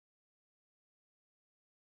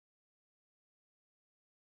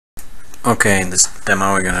Okay, in this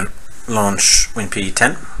demo we're going to launch WinPE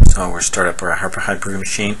 10. So we'll start up our Hyper-V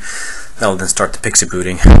machine. That'll then start the PXE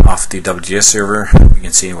booting off the WGS server. You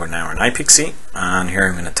can see we're now in iPXE, and here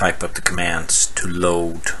I'm going to type up the commands to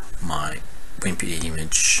load my WinPE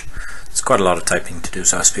image. It's quite a lot of typing to do,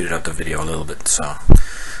 so I'll speed it up the video a little bit. So I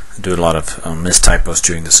do a lot of mistypos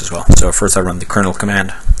during this as well. So first I run the kernel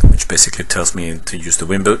command, which basically tells me to use the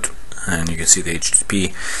Wimboot, and you can see the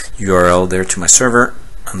HTTP URL there to my server.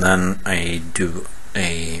 And then I do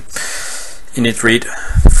a init read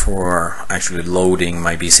for actually loading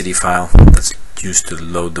my BCD file that's used to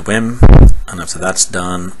load the Wim, and after that's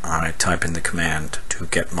done I type in the command to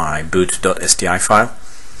get my boot.sti file,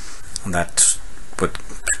 and that would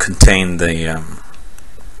contain the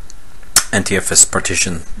NTFS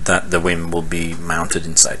partition that the Wim will be mounted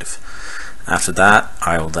inside of. After that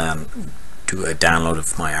I will then do a download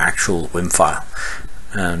of my actual Wim file.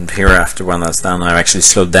 And hereafter, when that's done, I've actually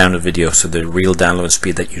slowed down the video, so the real download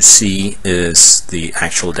speed that you see is the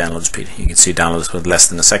actual download speed. You can see downloads with less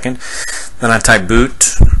than a second. Then I type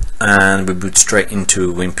boot, and we boot straight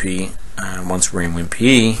into WinPE. And once we're in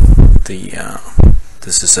WinPE,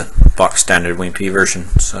 this is a box standard WinPE version,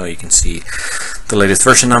 so you can see the latest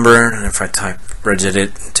version number. And if I type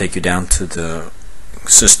regedit, take you down to the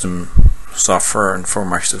system software, and for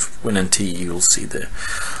Microsoft WinNT, you'll see the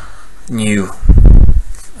new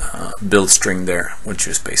build string there, which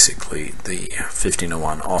is basically the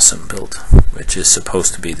 1501 awesome build, which is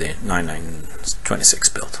supposed to be the 9926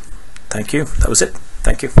 build. Thank you. That was it.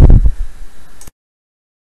 Thank you.